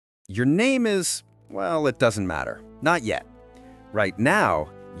Your name is, well, it doesn't matter. Not yet. Right now,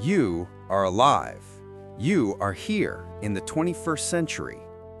 you are alive. You are here in the 21st century.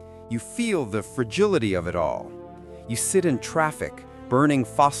 You feel the fragility of it all. You sit in traffic, burning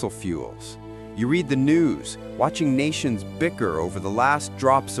fossil fuels. You read the news, watching nations bicker over the last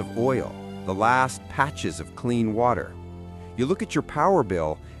drops of oil, the last patches of clean water. You look at your power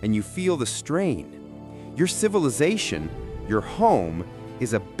bill and you feel the strain. Your civilization, your home,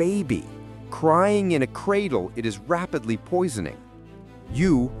 is a baby, crying in a cradle it is rapidly poisoning.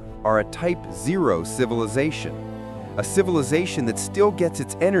 You are a Type 0 civilization, a civilization that still gets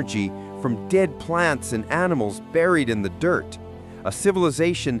its energy from dead plants and animals buried in the dirt, a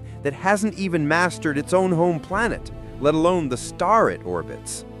civilization that hasn't even mastered its own home planet, let alone the star it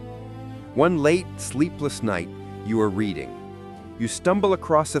orbits. One late, sleepless night, you are reading. You stumble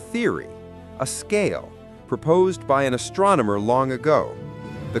across a theory, a scale, proposed by an astronomer long ago,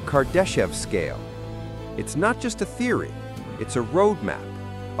 the Kardashev scale. It's not just a theory, it's a roadmap,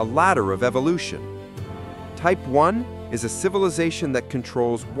 a ladder of evolution. Type 1 is a civilization that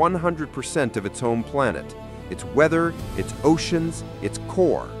controls 100% of its home planet, its weather, its oceans, its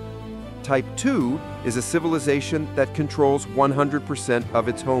core. Type 2 is a civilization that controls 100% of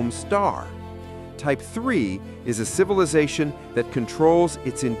its home star. Type 3 is a civilization that controls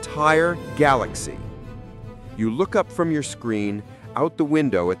its entire galaxy. You look up from your screen, out the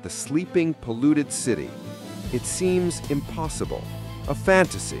window at the sleeping, polluted city. It seems impossible, a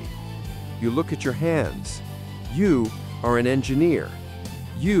fantasy. You look at your hands. You are an engineer.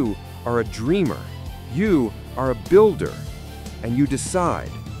 You are a dreamer. You are a builder. And you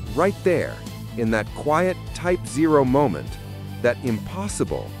decide, right there, in that quiet Type 0 moment, that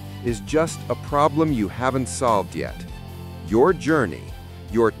impossible is just a problem you haven't solved yet. Your journey,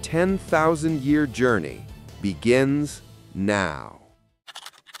 your 10,000-year journey, begins now.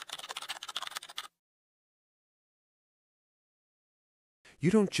 You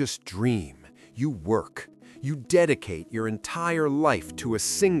don't just dream, you work. You dedicate your entire life to a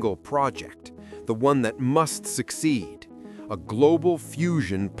single project, the one that must succeed, a global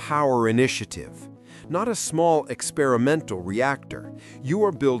fusion power initiative. Not a small experimental reactor. You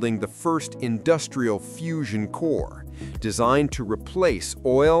are building the first industrial fusion core, designed to replace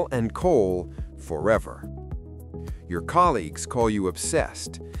oil and coal forever. Your colleagues call you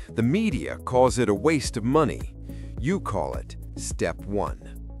obsessed. The media calls it a waste of money. You call it Step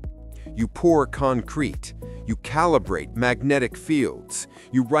 1. You pour concrete. You calibrate magnetic fields.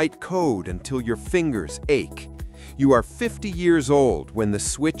 You write code until your fingers ache. You are 50 years old when the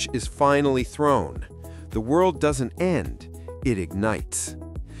switch is finally thrown. The world doesn't end, it ignites.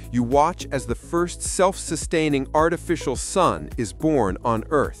 You watch as the first self-sustaining artificial sun is born on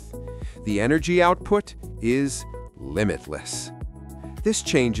Earth. The energy output is limitless. This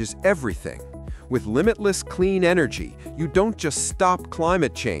changes everything. With limitless clean energy, you don't just stop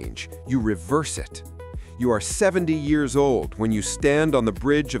climate change, you reverse it. You are 70 years old when you stand on the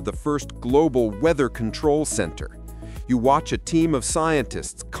bridge of the first global weather control center. You watch a team of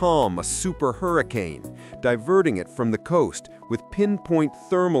scientists calm a super hurricane, diverting it from the coast with pinpoint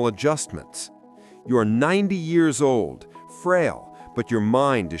thermal adjustments. You are 90 years old, frail, but your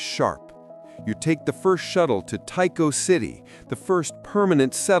mind is sharp. You take the first shuttle to Tycho City, the first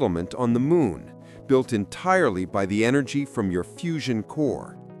permanent settlement on the moon, built entirely by the energy from your fusion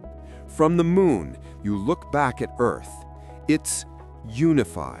core. From the moon, you look back at Earth. It's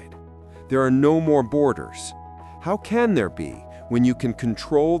unified. There are no more borders. How can there be when you can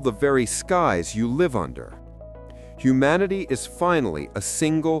control the very skies you live under? Humanity is finally a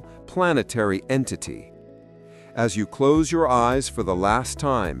single planetary entity. As you close your eyes for the last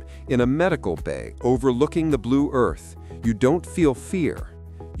time in a medical bay overlooking the blue Earth, you don't feel fear.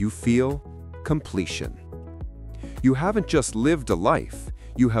 You feel completion. You haven't just lived a life,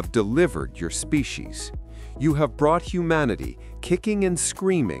 you have delivered your species. You have brought humanity kicking and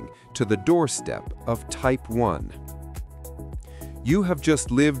screaming to the doorstep of Type 1. You have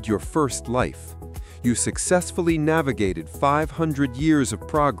just lived your first life. You successfully navigated 500 years of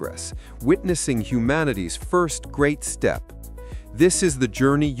progress, witnessing humanity's first great step. This is the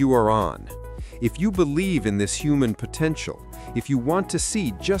journey you are on. If you believe in this human potential, if you want to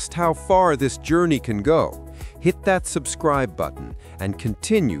see just how far this journey can go, hit that subscribe button and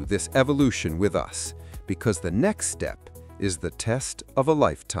continue this evolution with us, because the next step is the test of a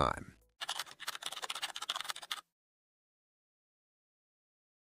lifetime.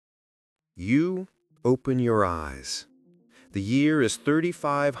 You open your eyes. The year is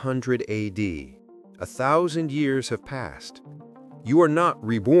 3500 AD. 1,000 years have passed. You are not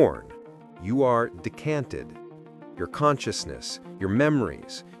reborn. You are decanted. your consciousness, your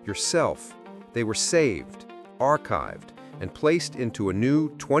memories, yourself. They were saved, archived, and placed into a new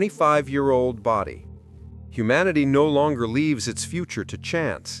 25-year-old body. Humanity no longer leaves its future to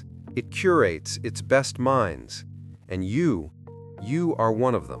chance. It curates its best minds. And you are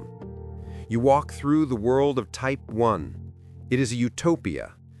one of them. You walk through the world of Type 1. It is a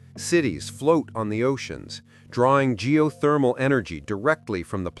utopia. Cities float on the oceans, drawing geothermal energy directly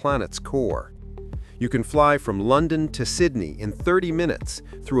from the planet's core. You can fly from London to Sydney in 30 minutes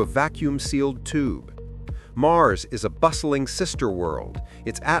through a vacuum-sealed tube. Mars is a bustling sister world,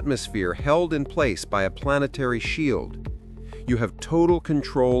 its atmosphere held in place by a planetary shield. You have total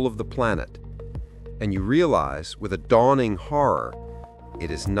control of the planet. And you realize, with a dawning horror, it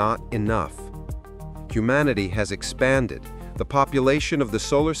is not enough. Humanity has expanded. The population of the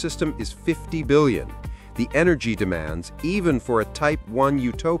solar system is 50 billion. The energy demands, even for a Type 1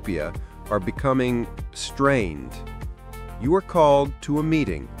 utopia, are becoming strained. You are called to a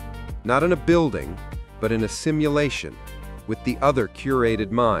meeting, not in a building, but in a simulation, with the other curated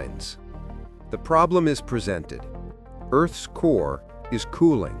minds. The problem is presented. Earth's core is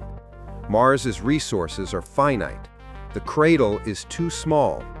cooling. Mars's resources are finite. The cradle is too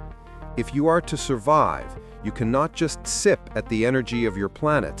small. If you are to survive, you cannot just sip at the energy of your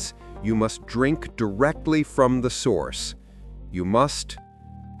planets. You must drink directly from the source. You must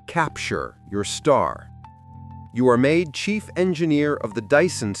capture your star. You are made chief engineer of the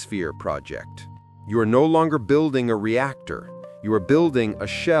Dyson Sphere project. You are no longer building a reactor. You are building a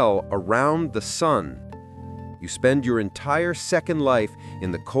shell around the sun. You spend your entire second life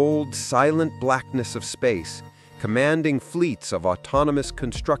in the cold, silent blackness of space, commanding fleets of autonomous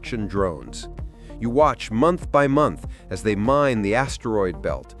construction drones. You watch month by month as they mine the asteroid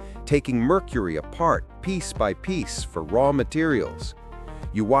belt, taking Mercury apart piece by piece for raw materials.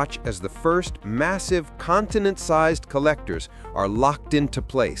 You watch as the first massive continent-sized collectors are locked into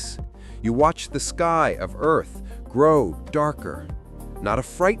place. You watch the sky of Earth grow darker. Not a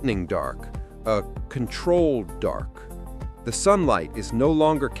frightening dark, a controlled dark. The sunlight is no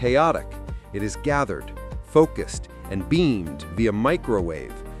longer chaotic. It is gathered, focused, and beamed via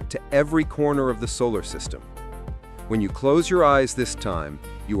microwave to every corner of the solar system. When you close your eyes this time,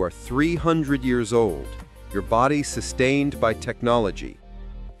 you are 300 years old, your body sustained by technology.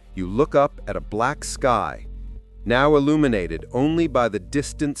 You look up at a black sky, now illuminated only by the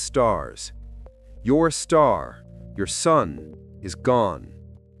distant stars. Your star, your sun, is gone.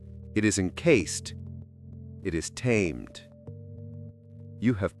 It is encased. It is tamed.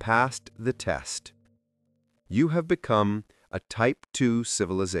 You have passed the test. You have become a Type 2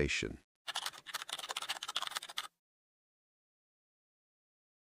 civilization.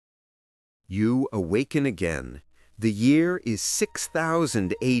 You awaken again. The year is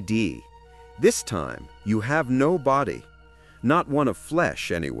 6000 AD. This time, you have no body. Not one of flesh,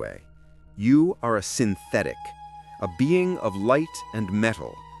 anyway. You are a synthetic, a being of light and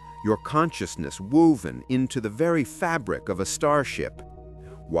metal, your consciousness woven into the very fabric of a starship.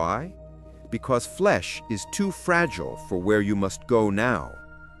 Why? Because flesh is too fragile for where you must go now.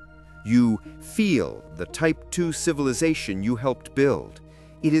 You feel the Type 2 civilization you helped build.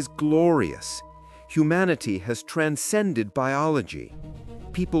 It is glorious. Humanity has transcended biology.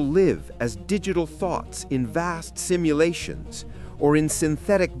 People live as digital thoughts in vast simulations, or in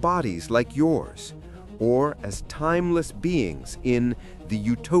synthetic bodies like yours, or as timeless beings in the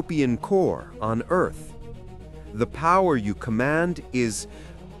utopian core on Earth. The power you command is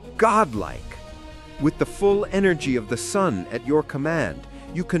godlike. With the full energy of the sun at your command,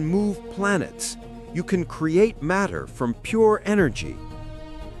 you can move planets. You can create matter from pure energy.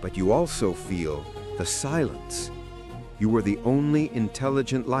 But you also feel the silence. You are the only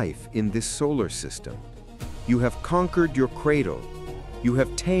intelligent life in this solar system. You have conquered your cradle. You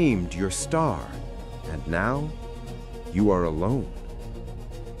have tamed your star. And now, you are alone.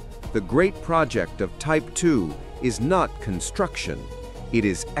 The great project of Type 2 is not construction. It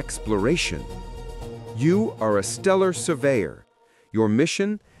is exploration. You are a stellar surveyor. Your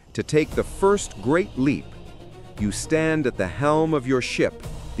mission, to take the first great leap. You stand at the helm of your ship,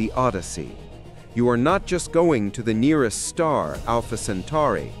 the Odyssey. You are not just going to the nearest star, Alpha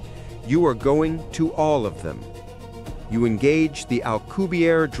Centauri. You are going to all of them. You engage the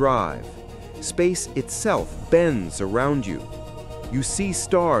Alcubierre drive. Space itself bends around you. You see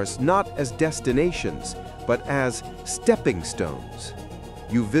stars not as destinations, but as stepping stones.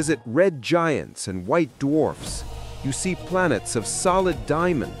 You visit red giants and white dwarfs. You see planets of solid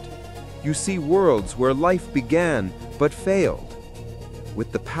diamond. You see worlds where life began but failed.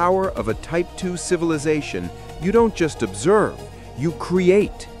 With the power of a Type 2 civilization, you don't just observe, you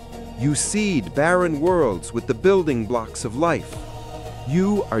create. You seed barren worlds with the building blocks of life.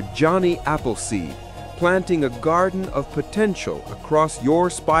 You are Johnny Appleseed, planting a garden of potential across your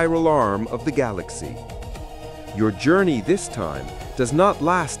spiral arm of the galaxy. Your journey this time does not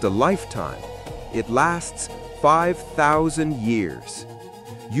last a lifetime. It lasts 5,000 years.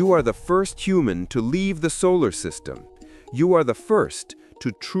 You are the first human to leave the solar system. You are the first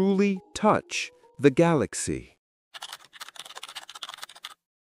to truly touch the galaxy.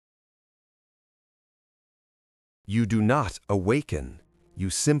 You do not awaken. You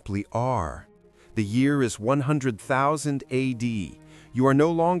simply are. The year is 100,000 AD. You are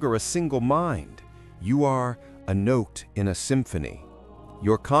no longer a single mind. You are a note in a symphony.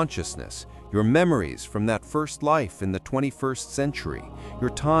 Your consciousness, your memories from that first life in the 21st century,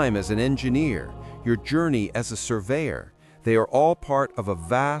 your time as an engineer, your journey as a surveyor, they are all part of a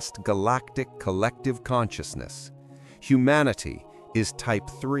vast galactic collective consciousness. Humanity is Type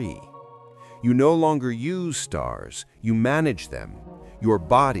 3. You no longer use stars, you manage them. Your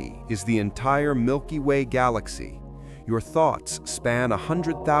body is the entire Milky Way galaxy. Your thoughts span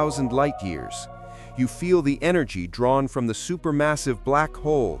 100,000 light-years. You feel the energy drawn from the supermassive black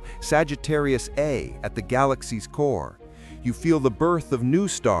hole, Sagittarius A, at the galaxy's core. You feel the birth of new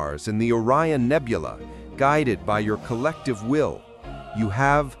stars in the Orion Nebula, guided by your collective will. You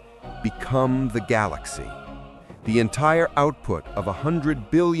have become the galaxy. The entire output of 100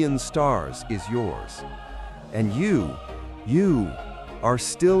 billion stars is yours. And you are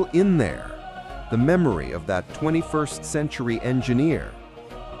still in there, the memory of that 21st century engineer.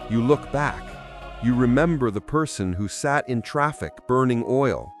 You look back. You remember the person who sat in traffic burning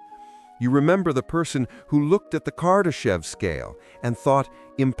oil. You remember the person who looked at the Kardashev scale and thought,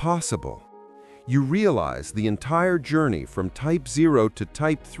 impossible. You realize the entire journey from Type 0 to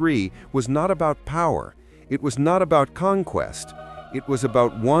Type 3 was not about power. It was not about conquest. It was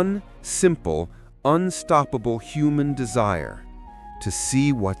about one simple, unstoppable human desire: to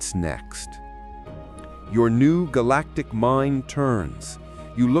see what's next. Your new galactic mind turns.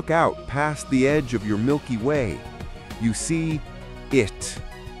 You look out past the edge of your Milky Way. You see it,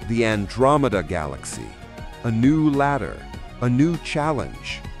 the Andromeda Galaxy, a new ladder, a new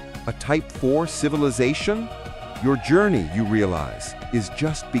challenge, a Type 4 civilization. Your journey, you realize, is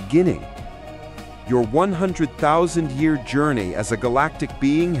just beginning. Your 100,000-year journey as a galactic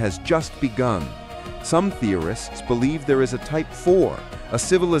being has just begun. Some theorists believe there is a Type 4, a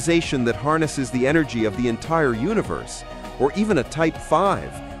civilization that harnesses the energy of the entire universe, or even a Type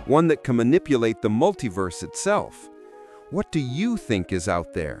 5, one that can manipulate the multiverse itself. What do you think is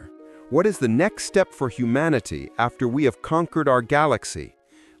out there? What is the next step for humanity after we have conquered our galaxy?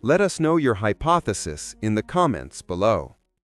 Let us know your hypothesis in the comments below.